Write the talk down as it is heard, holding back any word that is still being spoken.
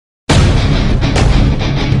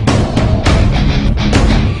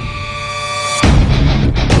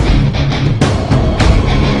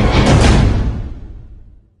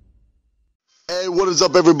is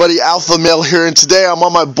up, everybody? Alpha Male here, and today I'm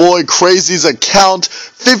on my boy Crazy's account.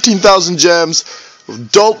 15,000 gems.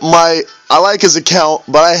 Dope. I like his account,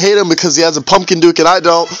 but I hate him because he has a pumpkin duke and I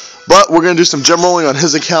don't. But we're gonna do some gem rolling on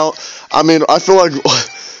his account. I mean, I feel like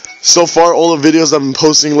so far all the videos I've been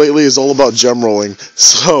posting lately is all about gem rolling.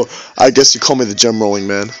 So I guess you call me the gem rolling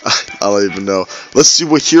man. I don't even know. Let's see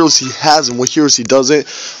what heroes he has and what heroes he doesn't.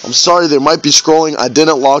 I'm sorry, there might be scrolling. I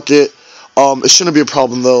didn't lock it. It shouldn't be a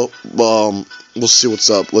problem though. We'll see what's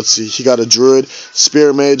up. Let's see. He got a druid,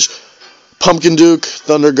 spirit mage, pumpkin duke,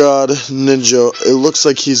 thunder god, ninja. It looks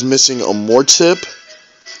like he's missing a Mortip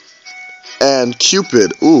and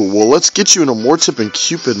Cupid. Ooh, well, let's get you in a Mortip and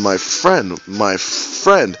Cupid, my friend. My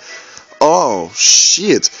friend. Oh,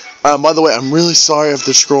 shit. By the way, I'm really sorry if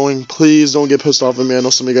they're scrolling. Please don't get pissed off at me. I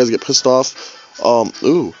know some of you guys get pissed off.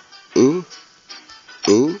 Ooh.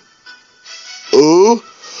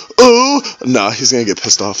 Nah, he's gonna get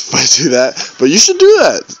pissed off if I do that. But you should do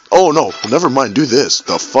that. Oh, no. Never mind. Do this.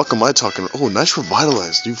 The fuck am I talking about? Oh, nice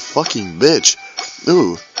revitalized. You fucking bitch.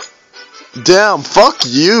 Ooh. Damn. Fuck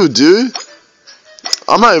you, dude.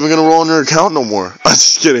 I'm not even gonna roll on your account no more. I'm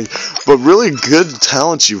just kidding. But really good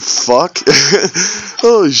talent, you fuck.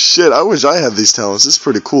 Oh, shit. I wish I had these talents. It's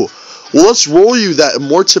pretty cool. Well, let's roll you that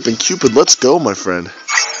Mortip and Cupid. Let's go, my friend.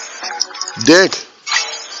 Dick.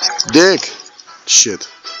 Shit.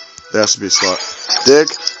 There has to be a slot. Dick,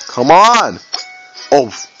 come on! Oh,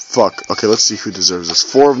 fuck. Okay, let's see who deserves this.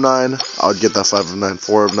 4 of 9. I would get that 5 of 9.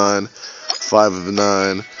 4 of 9. 5 of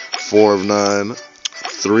 9. 4 of 9.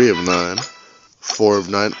 3 of 9. 4 of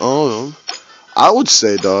 9. Oh, I would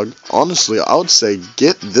say, dog, honestly, I would say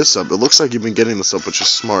get this up. It looks like you've been getting this up, which is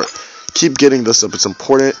smart. Keep getting this up. It's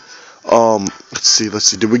important. Let's see.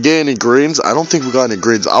 Did we get any greens? I don't think we got any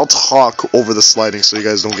greens. I'll talk over the sliding so you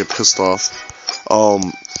guys don't get pissed off.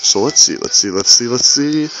 So let's see.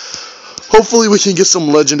 Hopefully we can get some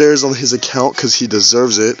legendaries on his account because he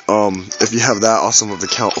deserves it. If you have that awesome of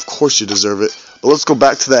account, of course you deserve it. But let's go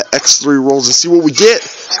back to that X3 rolls and see what we get.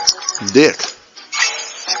 Dick.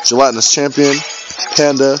 Gelatinous champion.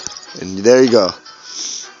 Panda. And there you go.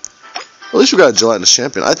 At least we got a gelatinous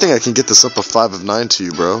champion. I think I can get this up a 5 of 9 to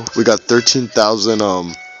you, bro. We got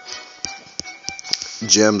 13,000,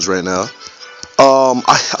 gems right now.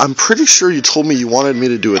 I'm pretty sure you told me you wanted me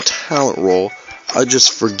to do a talent roll. I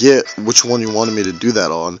just forget which one you wanted me to do that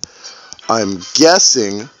on. I'm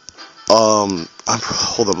guessing,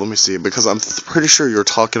 hold up, let me see, because I'm pretty sure you're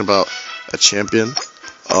talking about a champion.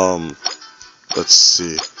 Let's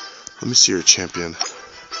see. Let me see your champion.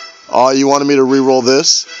 Oh, you wanted me to re-roll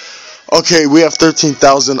this? Okay, we have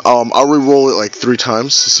 13,000. I'll re-roll it like 3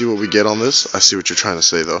 times to see what we get on this. I see what you're trying to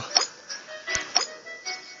say, though.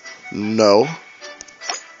 No.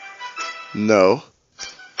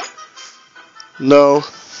 Oh,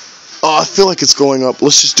 I feel like it's going up.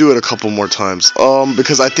 Let's just do it a couple more times.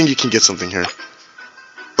 Because I think you can get something here.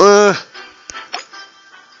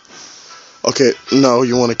 Okay, no,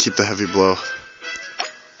 you want to keep the heavy blow.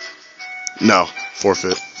 No,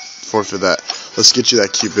 forfeit. Forfeit that. Let's get you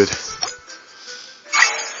that Cupid.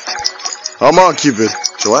 Come on, Cupid.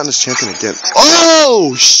 Gelatinous champion again.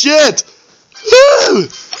 Oh, shit! Woo!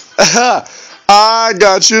 I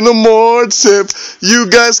got you no more tip. You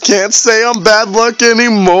guys can't say I'm bad luck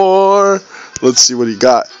anymore. Let's see what he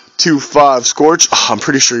got. 2-5 Scorch. Oh, I'm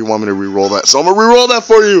pretty sure you want me to re-roll that, so I'm gonna re-roll that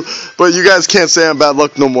for you. But you guys can't say I'm bad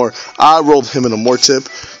luck no more. I rolled him in a Mortip,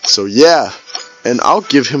 so yeah. And I'll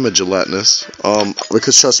give him a gelatinous.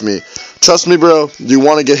 Because trust me, bro. You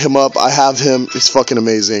want to get him up? I have him. He's fucking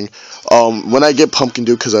amazing. When I get pumpkin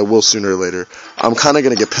duke, because I will sooner or later, I'm kind of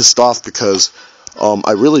gonna get pissed off because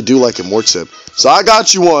I really do like a Mortip. So I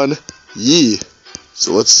got you one. Yee.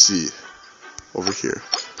 So let's see. Over here.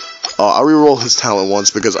 I'll re-roll his talent once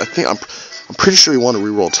because I think I'm pretty sure you want to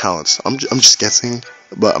re-roll talents. I'm just guessing,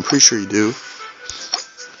 but I'm pretty sure you do.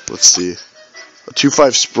 Let's see. A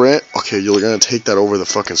 2-5 sprint. Okay, you're gonna take that over the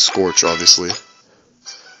fucking Scorch, obviously.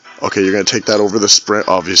 Okay, you're gonna take that over the sprint,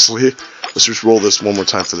 obviously. Let's just roll this one more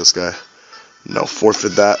time for this guy. No,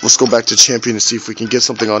 forfeit that. Let's go back to champion and see if we can get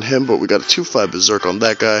something on him, but we got a 2-5 berserk on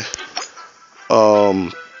that guy.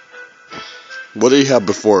 What did he have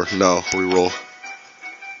before? No, reroll.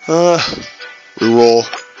 Reroll.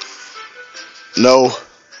 No.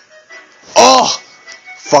 Oh!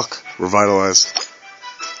 Fuck. Revitalize.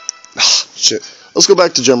 Shit. Let's go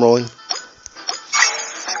back to gem rolling.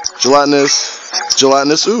 Gelatinous.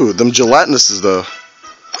 Ooh, them gelatinuses though.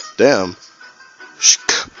 Damn.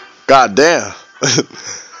 God damn.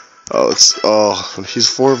 Oh, he's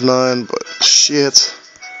 4 of 9, but shit.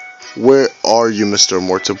 Where are you, Mr.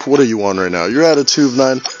 Mortip? What are you on right now? You're at a 2 of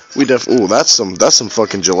 9. Ooh, that's some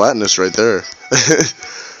fucking gelatinous right there.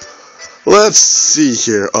 Let's see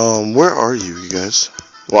here. Where are you guys?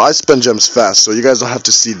 Well, I spend gems fast, so you guys don't have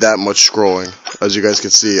to see that much scrolling. As you guys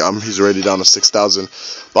can see, he's already down to 6,000.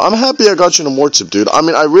 But I'm happy I got you in a Mortip, dude. I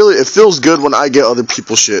mean, it feels good when I get other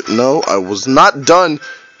people's shit. No, I was not done,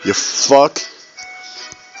 you fuck.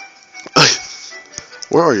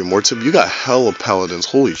 Where are you, Mortip? You got hella paladins.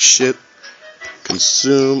 Holy shit.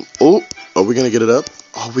 Consume. Oh, are we gonna get it up?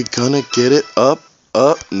 Are we gonna get it up?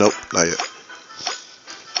 Nope, not yet.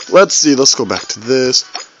 Let's see. Let's go back to this.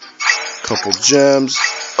 Couple gems.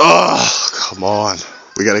 Oh, come on.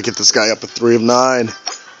 We gotta get this guy up at 3 of 9.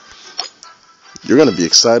 You're gonna be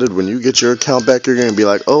excited when you get your account back. You're gonna be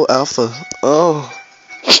like, oh, Alpha. Oh.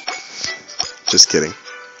 Just kidding.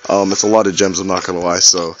 It's a lot of gems, I'm not gonna lie,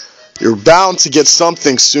 so you're bound to get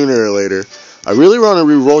something sooner or later. I really want to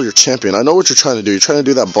re-roll your champion. I know what you're trying to do. You're trying to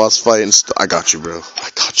do that boss fight and I got you, bro. I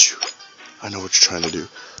got you. I know what you're trying to do.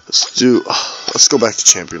 Let's go back to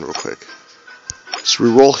champion real quick. Let's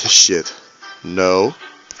re-roll his shit. No.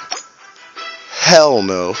 Hell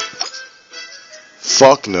no.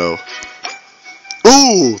 Fuck no.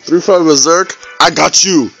 Ooh, 3-5 Berserk. I got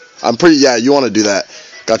you. Yeah, you want to do that.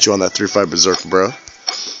 Got you on that 3-5 Berserk, bro.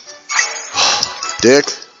 Dick.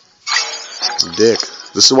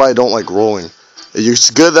 This is why I don't like rolling.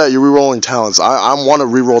 It's good that you're re-rolling talents. I want to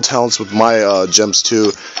re-roll talents with my gems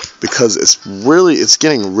too, because it's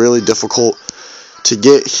getting really difficult to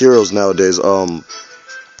get heroes nowadays.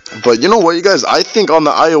 But you know what, you guys? I think on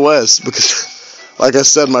the iOS, because like I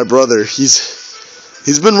said, my brother,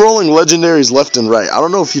 he's been rolling legendaries left and right. I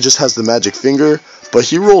don't know if he just has the magic finger, but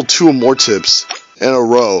he rolled 2 Mortips in a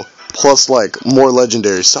row, plus like more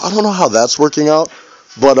legendaries. So I don't know how that's working out,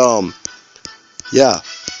 but yeah,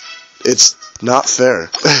 it's not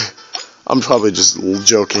fair. I'm probably just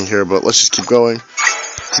joking here, but let's just keep going.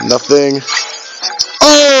 Nothing.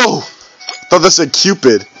 Oh! I thought that said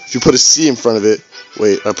Cupid. If you put a C in front of it.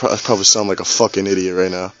 Wait, I probably sound like a fucking idiot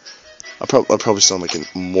right now. I probably sound like a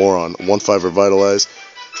moron. 1-5 Revitalize.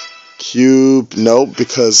 Nope,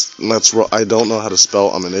 because I don't know how to spell.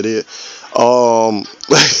 I'm an idiot.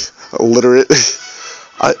 Illiterate.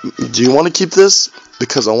 Do you want to keep this?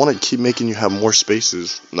 Because I want to keep making you have more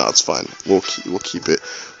spaces. No, it's fine. We'll keep it.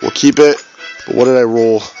 We'll keep it. But what did I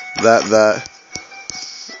roll? That.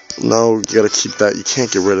 No, you gotta keep that. You can't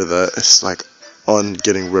get rid of that. It's like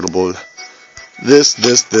getting riddable.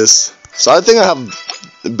 This. So I think I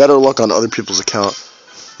have better luck on other people's account.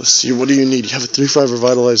 Let's see. What do you need? You have a 3-5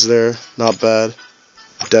 Revitalize there. Not bad.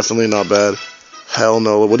 Definitely not bad. Hell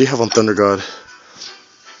no. What do you have on Thunder God?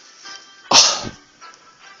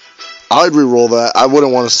 I'd re-roll that. I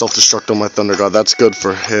wouldn't want to self-destruct on my Thunder God. That's good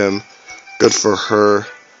for him. Good for her.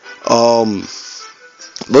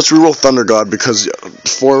 Let's re-roll Thunder God, because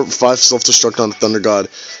 4 or 5 self-destruct on Thunder God,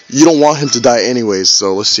 you don't want him to die anyways.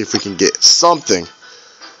 So let's see if we can get something.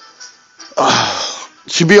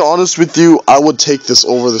 To be honest with you, I would take this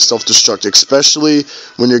over the self-destruct, especially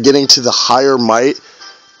when you're getting to the higher might.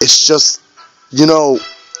 It's just, you know,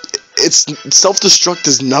 self-destruct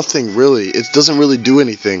is nothing really. It doesn't really do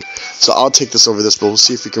anything. So I'll take this over this, but we'll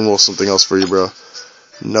see if we can roll something else for you, bro.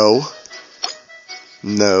 No.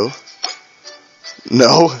 No.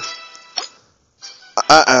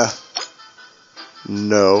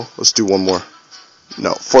 No. Let's do one more.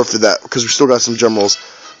 No. Forfeit that, because we still got some gem rolls.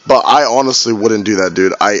 But I honestly wouldn't do that,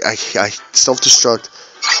 dude. I self-destruct.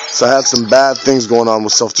 So I had some bad things going on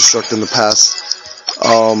with self-destruct in the past.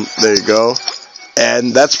 There you go.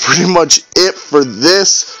 And that's pretty much it for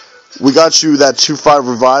this. We got you that 2-5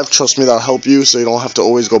 revive. Trust me, that'll help you, so you don't have to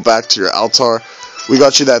always go back to your altar. We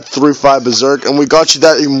got you that 3-5 Berserk, and we got you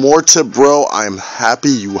that Immortip, bro. I'm happy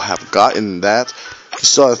you have gotten that. You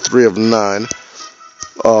saw a 3 of 9.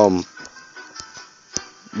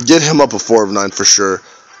 Get him up a 4 of 9 for sure.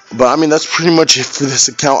 But I mean, that's pretty much it for this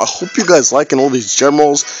account. I hope you guys liking all these gem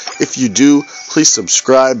rolls. If you do, please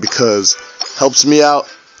subscribe, because it helps me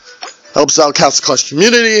out. Helps out Castle Clash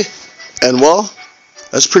community. And well,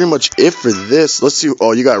 that's pretty much it for this. Let's see.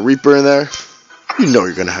 Oh, you got Reaper in there. You know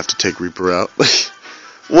you're gonna have to take Reaper out.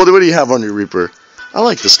 What do you have on your Reaper? I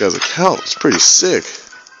like this guy's account. It's pretty sick.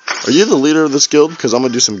 Are you the leader of this guild? Because I'm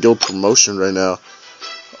gonna do some guild promotion right now.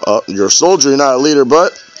 You're a soldier, you're not a leader,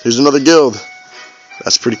 but here's another guild.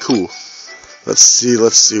 That's pretty cool. Let's see.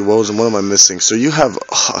 What am I missing? So you have,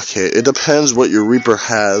 okay, it depends what your Reaper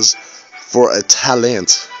has for a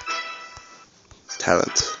talent.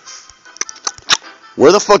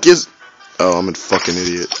 Where the fuck is, oh, I'm a fucking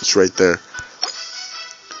idiot. It's right there.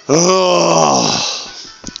 Oh.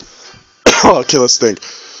 Okay, let's think.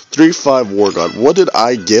 3-5 War God. What did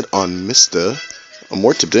I get on Mr.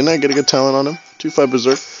 Immortip? Didn't I get a good talent on him? 2-5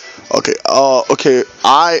 Berserk. Okay, okay,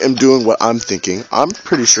 I am doing what I'm thinking. I'm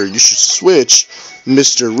pretty sure you should switch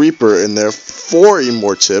Mr. Reaper in there for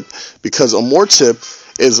Immortip, because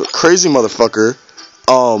Immortip is a crazy motherfucker.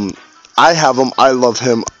 I have him, I love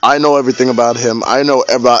him, I know everything about him, I know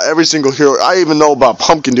about every single hero, I even know about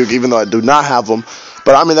Pumpkin Duke, even though I do not have him.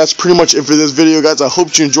 But I mean, that's pretty much it for this video, guys. I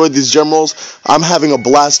hope you enjoyed these gem rolls. I'm having a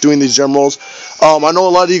blast doing these gem rolls. I know a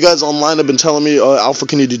lot of you guys online have been telling me, Alpha,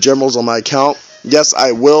 can you do gem rolls on my account? Yes,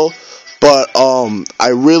 I will. But I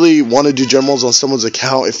really want to do gem rolls on someone's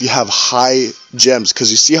account if you have high gems, because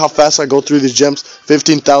you see how fast I go through these gems.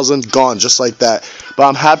 15,000 gone just like that. But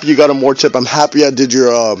I'm happy you got a Immortip. I'm happy I did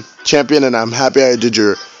your champion, and I'm happy I did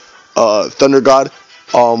your Thunder God.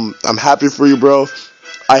 I'm happy for you, bro.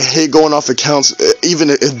 I hate going off accounts, even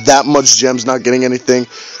if that much gems, not getting anything.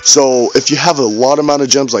 So if you have a lot amount of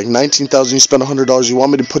gems, like 19,000, you spend $100, you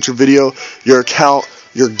want me to put your video, your account,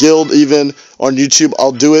 your guild even on YouTube,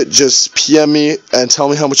 I'll do it. Just PM me and tell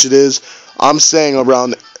me how much it is. I'm saying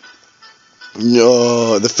around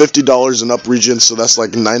the $50 and up region, so that's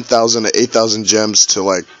like 9,000 to 8,000 gems to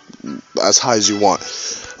like as high as you want.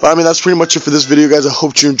 But I mean, that's pretty much it for this video, guys. I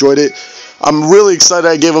hope you enjoyed it. I'm really excited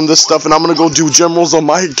I gave him this stuff, and I'm going to go do gem rolls on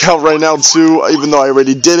my account right now too, even though I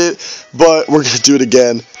already did it, but we're going to do it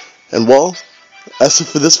again. And well, that's it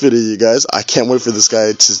for this video, you guys. I can't wait for this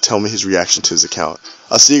guy to tell me his reaction to his account.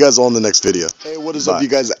 I'll see you guys all in the next video. Hey, what is up, you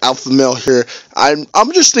guys? Alpha Male here. I'm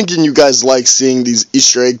just thinking you guys like seeing these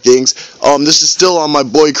Easter egg things. This is still on my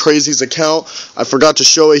boy Crazy's account. I forgot to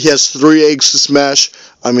show it. He has 3 eggs to smash.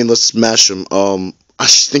 I mean, let's smash him. I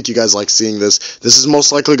just think you guys like seeing this. This is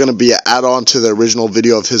most likely going to be an add-on to the original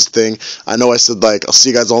video of his thing. I know I said, like, I'll see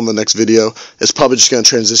you guys all in the next video. It's probably just going to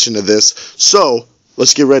transition to this. So,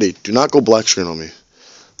 let's get ready. Do not go black screen on me.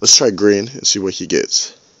 Let's try green and see what he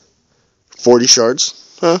gets. 40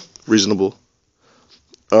 shards. Huh? Reasonable.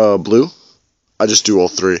 Blue. I just do all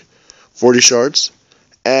 3. 40 shards.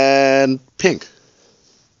 And pink.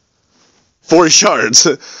 40 shards.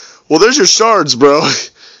 Well, there's your shards, bro.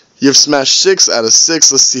 You've smashed 6 out of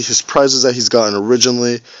 6. Let's see his prizes that he's gotten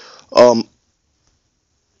originally.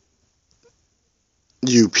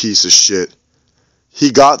 You piece of shit.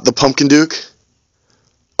 He got the Pumpkin Duke.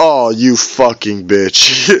 Oh, you fucking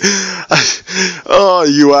bitch. Oh,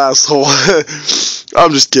 you asshole.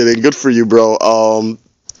 I'm just kidding. Good for you, bro.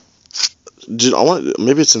 Dude,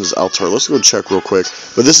 maybe it's in his altar. Let's go check real quick.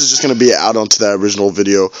 But this is just going to be an add-on to that original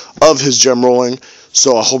video of his gem rolling.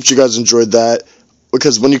 So I hope you guys enjoyed that.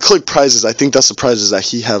 Because when you click prizes, I think that's the prizes that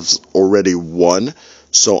he has already won.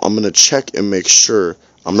 So I'm going to check and make sure.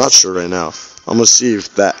 I'm not sure right now. I'm going to see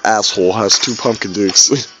if that asshole has 2 Pumpkin Dukes.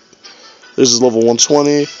 This is level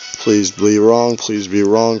 120. Please be wrong. Please be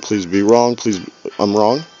wrong. Please be wrong. Please. I'm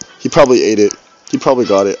wrong. He probably ate it. He probably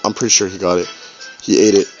got it. I'm pretty sure he got it. He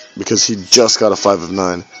ate it because he just got a 5 of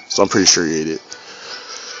 9. So I'm pretty sure he ate it.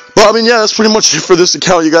 But, I mean, yeah, that's pretty much it for this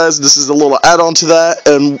account, you guys. This is a little add-on to that.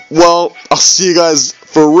 And, well, I'll see you guys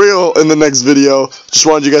for real in the next video. Just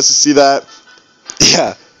wanted you guys to see that.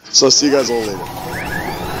 Yeah. So I'll see you guys all later.